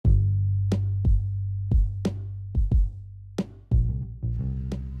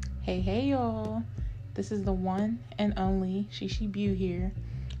Hey y'all. This is the one and only Shishi Bew here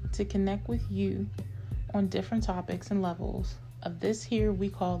to connect with you on different topics and levels of this here we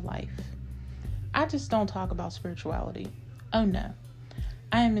call life. I just don't talk about spirituality. Oh no.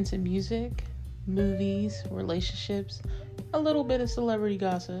 I am into music, movies, relationships, a little bit of celebrity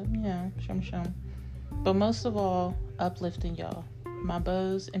gossip, shum. But most of all, uplifting y'all, my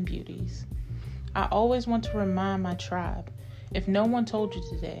beaux and beauties. I always want to remind my tribe, if no one told you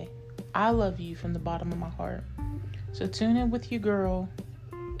today, I love you from the bottom of my heart. So tune in with your girl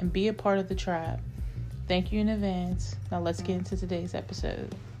and be a part of the tribe. Thank you in advance. Now let's get into today's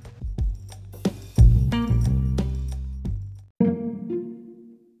episode.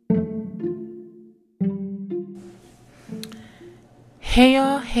 Hey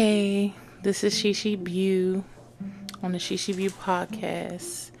y'all, hey. This is Shishi Bew on the Shishi Bew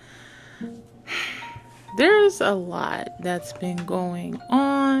podcast. There's a lot that's been going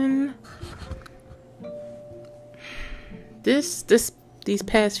on. These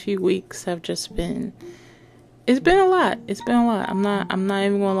past few weeks have just been. It's been a lot. I'm not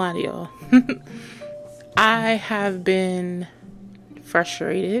even gonna lie to y'all. I have been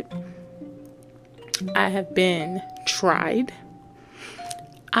frustrated. I have been tried.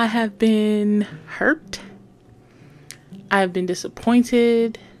 I have been hurt. I have been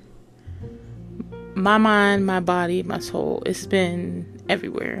disappointed. My mind, my body, my soul, it's been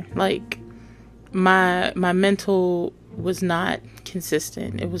everywhere. Like, my mental was not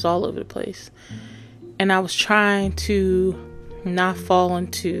consistent. It was all over the place. And I was trying to not fall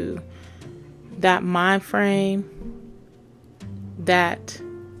into that mind frame that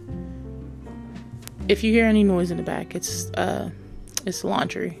if you hear any noise in the back, it's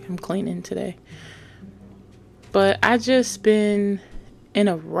laundry. I'm cleaning today. But I just been in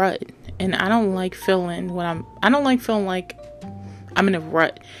a rut. And I don't like feeling like I'm in a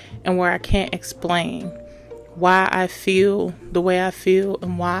rut and where I can't explain why I feel the way I feel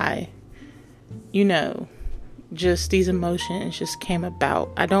and why, just these emotions just came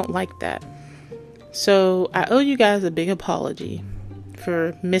about. I don't like that. So I owe you guys a big apology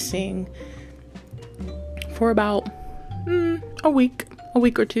for missing for about a week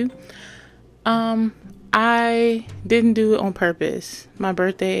or two. I didn't do it on purpose. My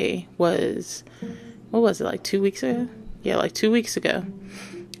birthday was, like 2 weeks ago? Yeah, like 2 weeks ago.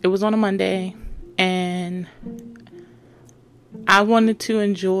 It was on a Monday, and I wanted to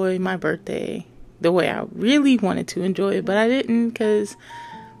enjoy my birthday the way I really wanted to enjoy it, but I didn't because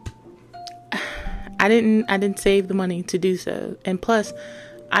I didn't save the money to do so. And plus,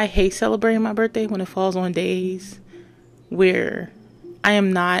 I hate celebrating my birthday when it falls on days where I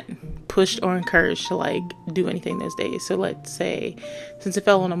am not pushed or encouraged to do anything those days. So let's say since it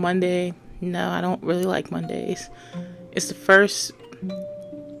fell on a Monday, no, I don't really like Mondays. It's the first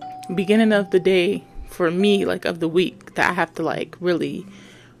beginning of the day for me, of the week, that I have to really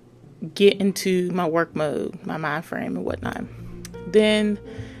get into my work mode, my mind frame and whatnot. Then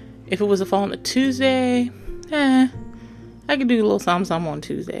if it was a fall on a Tuesday, I could do a little something on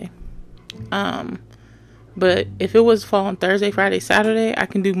Tuesday. But if it was fall on Thursday, Friday, Saturday, I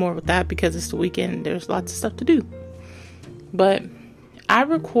can do more with that because it's the weekend and there's lots of stuff to do. But I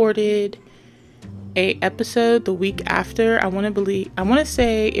recorded a episode the week after. I want to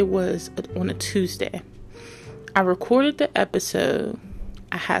say it was on a Tuesday. I recorded the episode.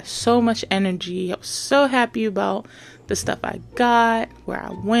 I had so much energy. I was so happy about the stuff I got, where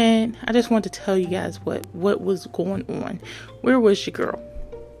I went. I just wanted to tell you guys what was going on. Where was your girl?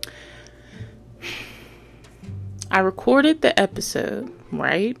 I recorded the episode,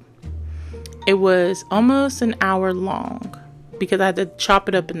 right? It was almost an hour long because I had to chop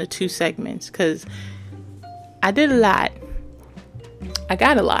it up into 2 segments because I did a lot. I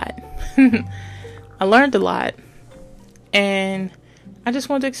got a lot. I learned a lot. And I just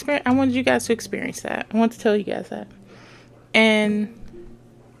wanted I wanted you guys to experience that. I wanted to tell you guys that. And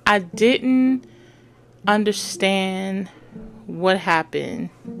I didn't understand what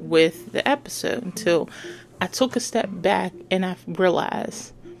happened with the episode until I took a step back and I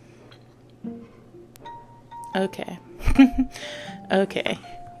realized, okay,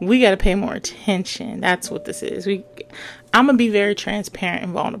 we got to pay more attention. That's what this is. I'm going to be very transparent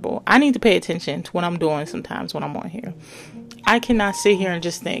and vulnerable. I need to pay attention to what I'm doing sometimes when I'm on here. I cannot sit here and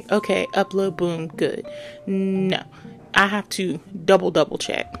just think, okay, upload, boom, good. No, I have to double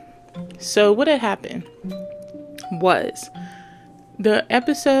check. So what had happened was the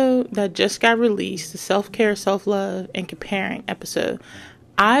episode that just got released, the self-care, self-love, and comparing episode,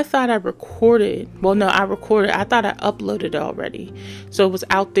 I thought I recorded. Well, no, I recorded. I thought I uploaded it already. So it was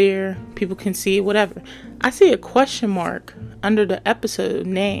out there. People can see it, whatever. I see a question mark under the episode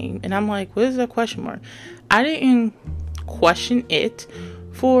name. And I'm like, what is that question mark? I didn't question it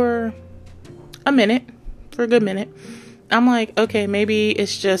for a minute. For a good minute. I'm like, okay, maybe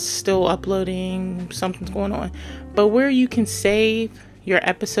it's just still uploading. Something's going on. But where you can save your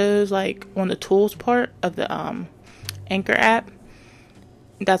episodes, like on the tools part of the Anchor app,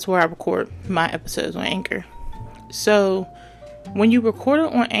 that's where I record my episodes, on Anchor. So when you record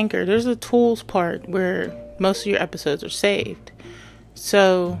it on Anchor, there's a tools part where most of your episodes are saved.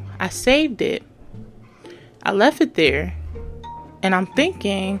 So I saved it. I left it there. And I'm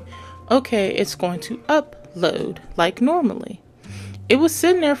thinking, okay, it's going to upload like normally. It was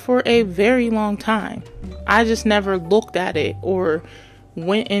sitting there for a very long time. I just never looked at it or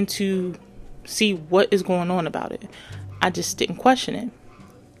went in to see what is going on about it. I just didn't question it.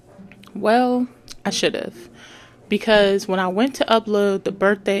 Well, I should have, because when I went to upload the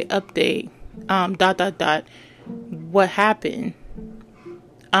birthday update, what happened,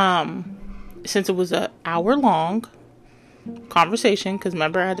 since it was an hour long conversation, because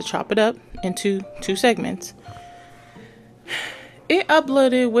remember I had to chop it up into 2 segments, it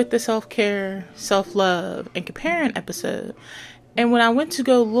uploaded with the self-care, self-love, and comparing episode. And when I went to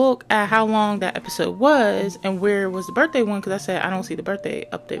go look at how long that episode was and where was the birthday one, because I said I don't see the birthday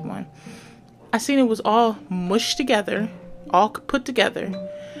update one, I seen it was all mushed together, all put together,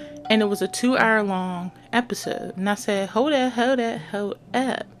 and it was a 2-hour long episode. And I said, hold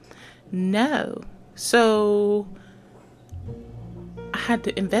up. No. So I had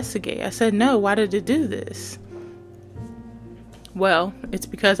to investigate. I said, no, why did it do this? Well, it's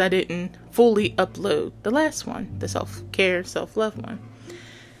because I didn't fully upload the last one, the self-care, self-love one.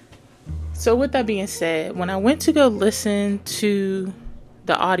 So with that being said, when I went to go listen to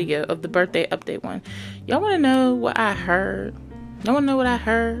the audio of the birthday update one, y'all want to know what I heard? Y'all want to know what I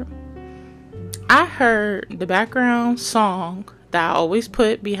heard? I heard the background song that I always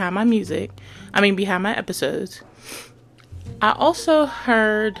put behind my behind my episodes. I also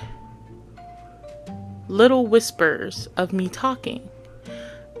heard little whispers of me talking.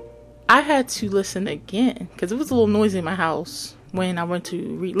 I had to listen again because it was a little noisy in my house when I went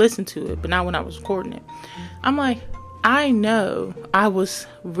to re-listen to it, but not when I was recording it. I'm like, I know I was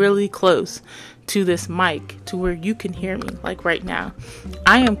really close to this mic to where you can hear me, like right now.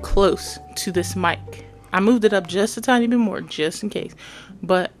 I am close to this mic. I moved it up just a tiny bit more, just in case.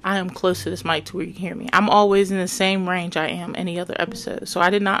 But I am close to this mic to where you can hear me. I'm always in the same range I am any other episode. So I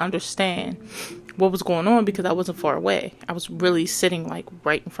did not understand what was going on because I wasn't far away. I was really sitting like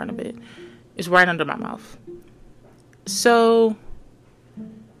right in front of it. It's right under my mouth. So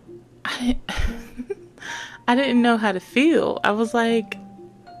I didn't know how to feel. I was like,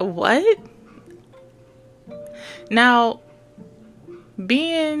 what? Now,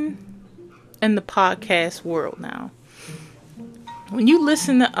 being in the podcast world now, when you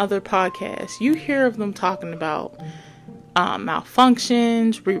listen to other podcasts, you hear of them talking about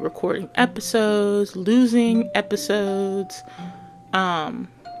malfunctions, re-recording episodes, losing episodes,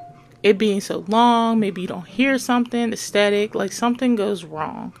 it being so long, maybe you don't hear something, the static, like something goes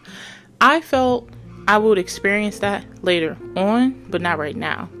wrong. I felt I would experience that later on, but not right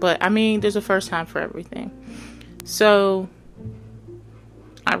now. But I mean, there's a first time for everything. So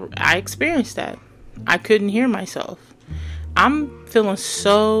I experienced that. I couldn't hear myself. I'm feeling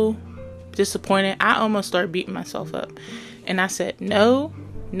so disappointed. I almost started beating myself up. And I said, no.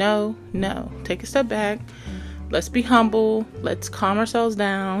 Take a step back. Let's be humble. Let's calm ourselves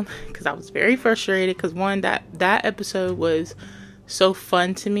down. Because I was very frustrated. Because one, that episode was so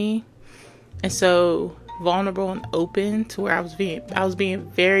fun to me. And so vulnerable and open to where I was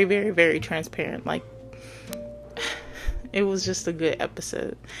being very, very, very transparent. Like, it was just a good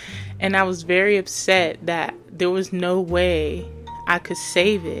episode. And I was very upset that there was no way I could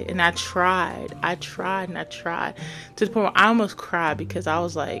save it. And I tried to the point where I almost cried because I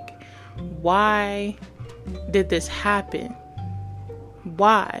was like, why did this happen?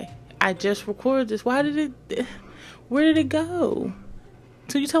 Why? I just recorded this. Where did it go?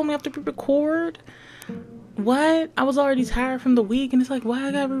 So you tell me I have to re-record? What? I was already tired from the week, and it's like, why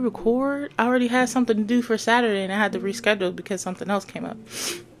I gotta re-record? I already had something to do for Saturday, and I had to reschedule because something else came up.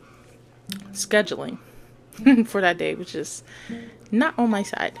 Scheduling for that day, which is not on my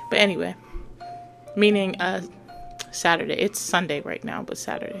side. But anyway, meaning Saturday. It's Sunday right now, but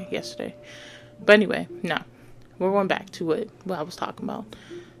Saturday, yesterday. But anyway, no. We're going back to what I was talking about.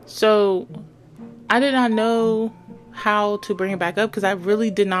 So, I did not know how to bring it back up, because I really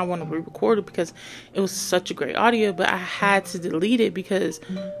did not want to re-record it because it was such a great audio, but I had to delete it because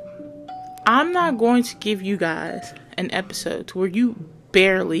I'm not going to give you guys an episode to where you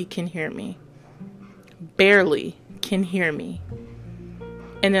barely can hear me. Barely can hear me.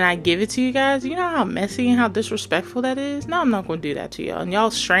 And then I give it to you guys. You know how messy and how disrespectful that is? No, I'm not going to do that to y'all. And y'all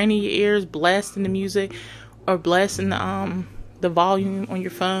straining your ears, blasting the music, or blasting the volume on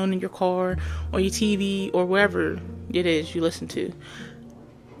your phone in your car, or your TV, or wherever it is you listen to.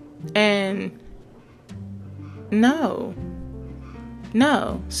 And no.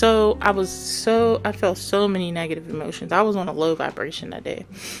 So I felt so many negative emotions. I was on a low vibration that day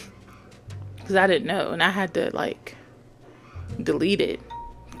because I didn't know, and I had to like delete it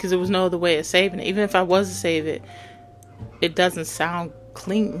because there was no other way of saving it. Even if I was to save it, it doesn't sound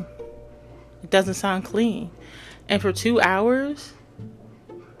clean. And for 2 hours,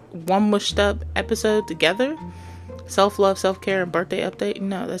 one mushed up episode together, self-love, self-care, and birthday update,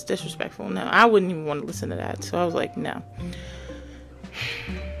 no, that's disrespectful. No, I wouldn't even want to listen to that. So I was like, no.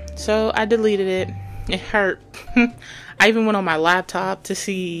 So I deleted it. It hurt. I even went on my laptop to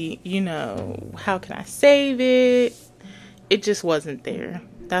see, how can I save it? It just wasn't there.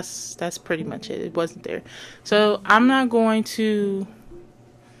 That's pretty much it. It wasn't there. So I'm not going to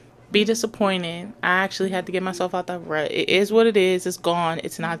be disappointed. I actually had to get myself out that rut. It is what it is. It's gone.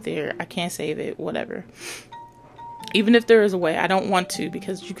 It's not there. I can't save it. Whatever. Even if there is a way, I don't want to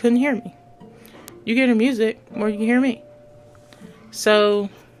because you couldn't hear me. You can hear music or you can hear me. So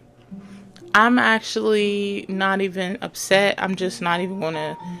I'm actually not even upset. I'm just not even going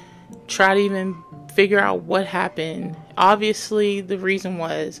to try to even figure out what happened. Obviously, the reason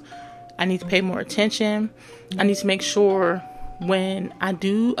was I need to pay more attention. I need to make sure when I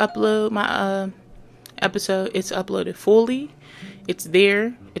do upload my episode, it's uploaded fully. It's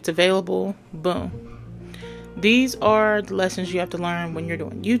there. It's available. Boom. These are the lessons you have to learn when you're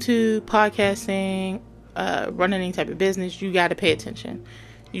doing YouTube, podcasting, running any type of business. You got to pay attention.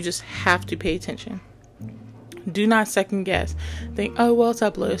 You just have to pay attention. Do not second guess. Think, oh, well, it's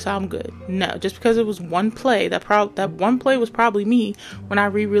uploaded, so I'm good. No, just because it was one play, that one play was probably me when I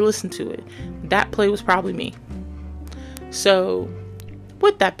re-listened to it. That play was probably me. So,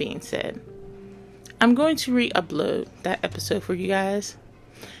 with that being said, I'm going to re-upload that episode for you guys.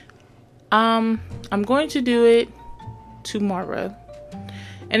 I'm going to do it tomorrow.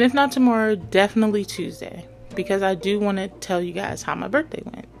 And if not tomorrow, definitely Tuesday. Because I do want to tell you guys how my birthday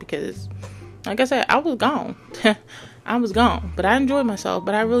went. Because, like I said, I was gone. I was gone. But I enjoyed myself.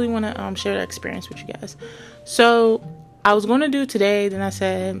 But I really want to share that experience with you guys. So, I was going to do it today. Then I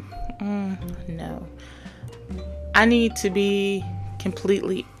said, no. I need to be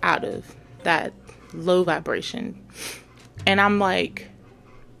completely out of that low vibration. And I'm like,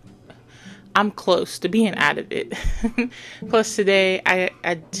 I'm close to being out of it. Plus today, I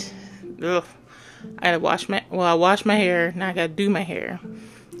washed my hair. Now I gotta do my hair.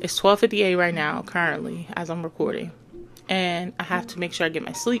 It's 12:58 right now, currently, as I'm recording. And I have to make sure I get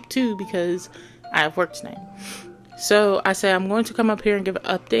my sleep too, because I have work tonight. So I said I'm going to come up here and give an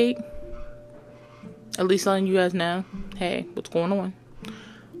update. At least letting you guys know, hey, what's going on.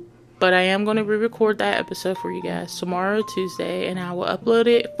 But I am going to re-record that episode for you guys tomorrow, Tuesday, and I will upload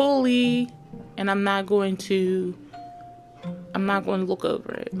it fully. And I'm not going to look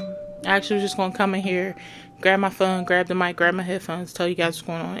over it. I actually was just going to come in here, grab my phone, grab the mic, grab my headphones, tell you guys what's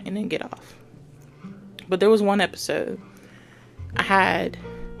going on, and then get off. But there was one episode I had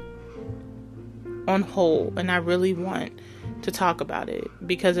on hold, and I really want to talk about it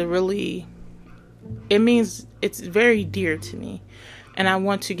because it means it's very dear to me, and I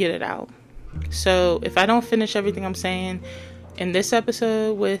want to get it out. So if I don't finish everything I'm saying in this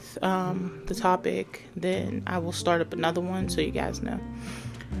episode with the topic, then I will start up another one so you guys know.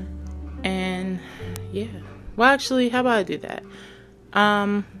 And yeah, well, actually, how about I do that?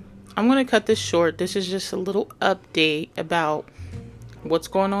 I'm gonna cut this short. This is just a little update about what's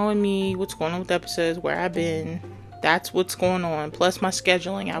going on with me, what's going on with episodes, where I've been. That's what's going on. Plus my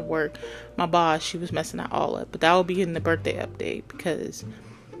scheduling at work. My boss, she was messing that all up. But that will be in the birthday update because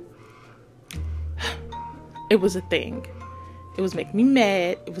it was a thing. It was making me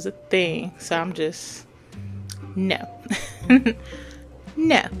mad. It was a thing. So I'm just, no.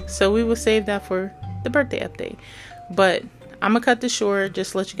 No. So we will save that for the birthday update. But I'm going to cut this short.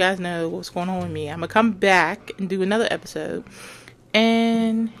 Just to let you guys know what's going on with me. I'm going to come back and do another episode.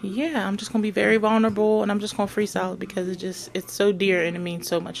 And yeah, I'm just going to be very vulnerable, and I'm just going to freestyle it because it's so dear and it means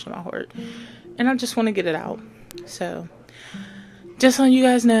so much to my heart. And I just want to get it out. So just letting you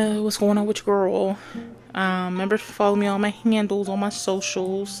guys know what's going on with your girl. Remember to follow me on my handles, on my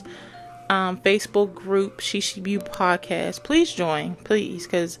socials. Facebook group, Shishibu Podcast. Please join, please,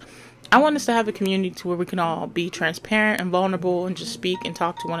 because I want us to have a community to where we can all be transparent and vulnerable and just speak and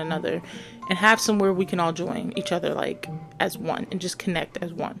talk to one another and have somewhere we can all join each other like as one and just connect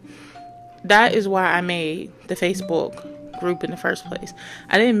as one. That is why I made the Facebook group in the first place.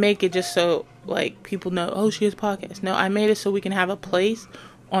 I didn't make it just so like people know, oh, she has a podcast. No, I made it so we can have a place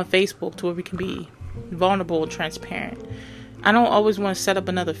on Facebook to where we can be vulnerable and transparent. I don't always want to set up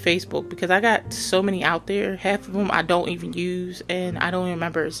another Facebook because I got so many out there. Half of them I don't even use and I don't even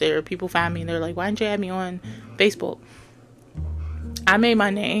remember it's there. People find me and they're like, why didn't you add me on Facebook? I made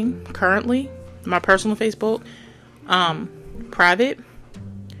my name currently, my personal Facebook, private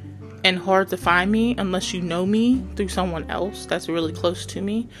and hard to find me unless you know me through someone else that's really close to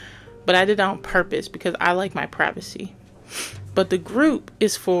me. But I did that on purpose because I like my privacy. But the group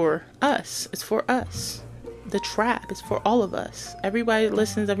is for us. It's for us. The tribe is for all of us. Everybody that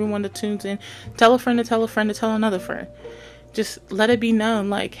listens, everyone that tunes in. Tell a friend to tell a friend to tell another friend. Just let it be known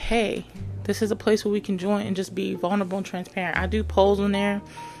like, hey, this is a place where we can join and just be vulnerable and transparent. I do polls on there.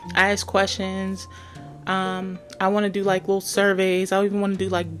 I ask questions. I want to do like little surveys. I even want to do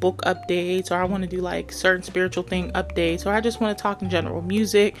like book updates, or I want to do like certain spiritual thing updates, or I just want to talk in general,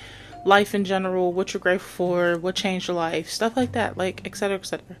 music, life in general, what you're grateful for, what changed your life, stuff like that, like etc.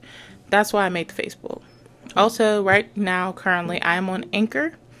 etc. That's why I made the Facebook. Also, right now, currently, I am on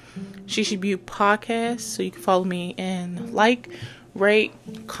Anchor, Shishibu Podcast, so you can follow me and like, rate,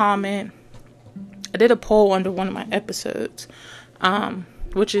 comment. I did a poll under one of my episodes,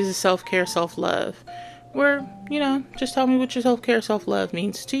 which is self-care, self-love, where, just tell me what your self-care, self-love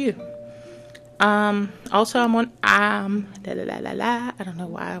means to you. Also, I'm on, I don't know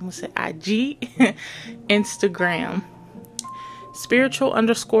why I'm going to say IG, Instagram,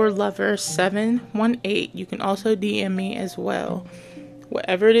 spiritual_lover718. You can also DM me as well.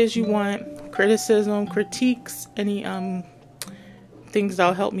 Whatever it is you want, criticism, critiques, any, things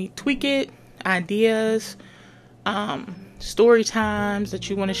that'll help me tweak it, ideas, story times that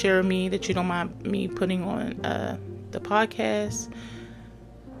you want to share with me that you don't mind me putting on, the podcast.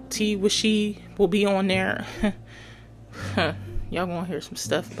 T with she will be on there. Y'all gonna hear some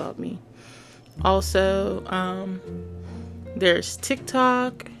stuff about me. Also, there's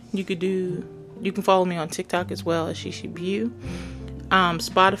TikTok. You can follow me on TikTok as well as Shishibu.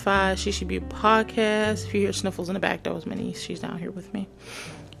 Spotify, Shishibu Podcast. If you hear sniffles in the back, that was Minnie. She's down here with me.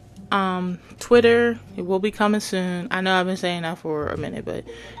 Twitter, it will be coming soon. I know I've been saying that for a minute, but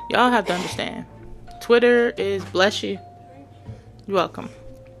y'all have to understand. Twitter is, bless you. You're welcome.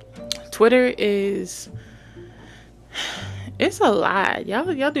 Twitter is, it's a lot.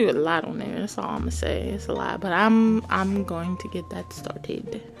 Y'all do a lot on there. That's all I'm gonna say. It's a lot, but I'm going to get that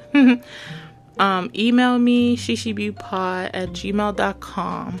started. Email me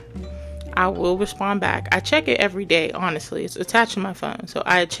shishibupod@gmail.com. I will respond back. I check it every day, honestly. It's attached to my phone, so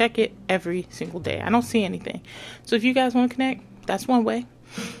I check it every single day. I don't see anything. So if you guys want to connect, that's one way.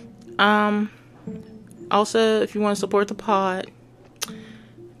 Also, if you want to support the podcast,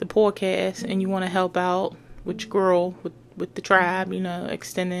 and you want to help out with your girl, with the tribe,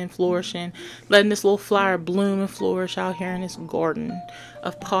 extending, flourishing, letting this little flower bloom and flourish out here in this garden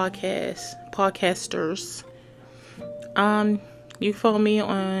of podcasters. You follow me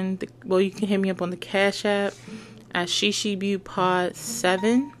on you can hit me up on the Cash App at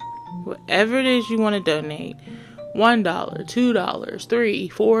ShishibuPod7. Whatever it is you want to donate. $1, $2, $3,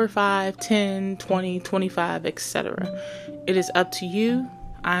 $4, $5, $10, $20, $25, etc. It is up to you.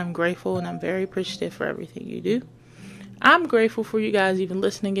 I'm grateful and I'm very appreciative for everything you do. I'm grateful for you guys even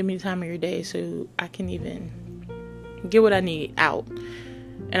listening, give me the time of your day so I can even get what I need out.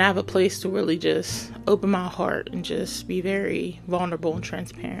 And I have a place to really just open my heart and just be very vulnerable and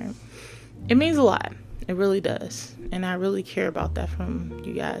transparent. It means a lot. It really does. And I really care about that from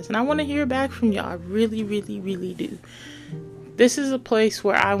you guys. And I want to hear back from y'all. I really, really, really do. This is a place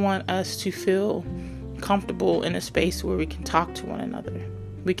where I want us to feel comfortable in a space where we can talk to one another.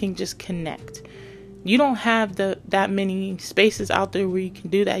 We can just connect. You don't have that many spaces out there where you can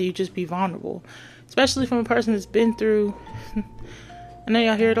do that. You just be vulnerable. Especially from a person that's been through... I know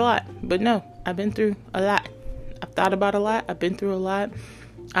y'all hear it a lot. But no, I've been through a lot. I've thought about a lot. I've been through a lot.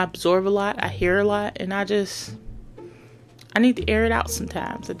 I absorb a lot. I hear a lot. And I need to air it out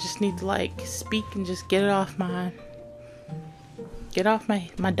sometimes. I just need to speak and just get it off my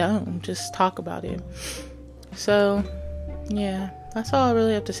dome. Just talk about it. So, yeah. That's all I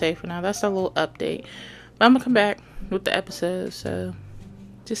really have to say for now. That's a little update. But I'm going to come back with the episode. So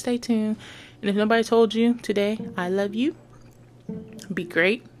just stay tuned. And if nobody told you today, I love you. Be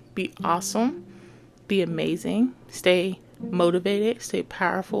great. Be awesome. Be amazing. Stay motivated, stay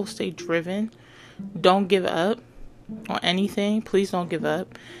powerful, stay driven. Don't give up on anything. Please don't give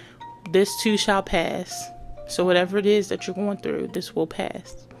up. This too shall pass. So whatever it is that you're going through, this will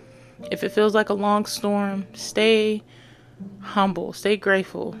pass. If it feels like a long storm, stay humble, stay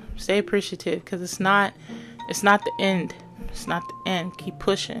grateful, stay appreciative, because it's not the end. It's not the end. Keep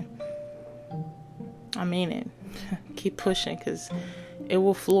pushing. I mean it. Keep pushing, because it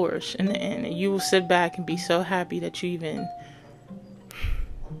will flourish in the end, and you will sit back and be so happy that you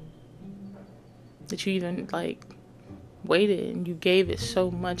even like waited and you gave it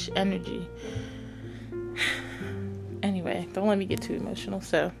so much energy. Anyway, don't let me get too emotional.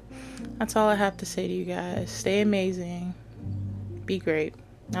 So that's all I have to say to you guys. Stay amazing. Be great.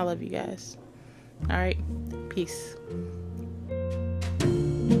 I love you guys. All right. Peace.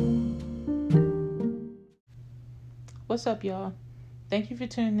 What's up, y'all? Thank you for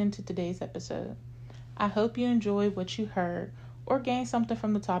tuning into today's episode. I hope you enjoyed what you heard or gained something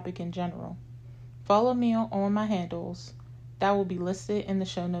from the topic in general. Follow me on my handles. That will be listed in the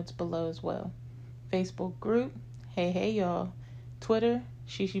show notes below as well. Facebook group, Hey Y'all. Twitter,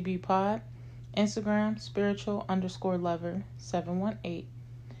 ShishiBeauPod. Instagram, spiritual_lover718.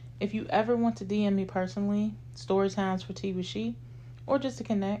 If you ever want to DM me personally, story times for tea with she, or just to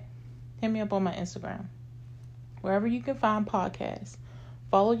connect, hit me up on my Instagram. Wherever you can find podcasts,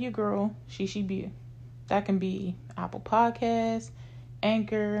 follow your girl, ShishiBeau. That can be Apple Podcasts,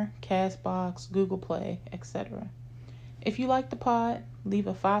 Anchor, Castbox, Google Play, etc. If you like the pod, leave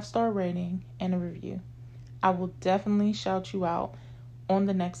a 5-star rating and a review. I will definitely shout you out on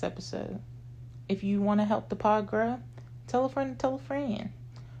the next episode. If you want to help the pod grow, tell a friend to tell a friend,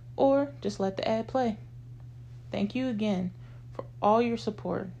 or just let the ad play. Thank you again for all your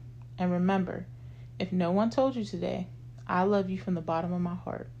support, and remember, if no one told you today, I love you from the bottom of my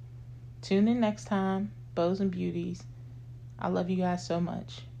heart. Tune in next time, Bows and Beauties. I love you guys so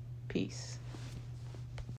much. Peace.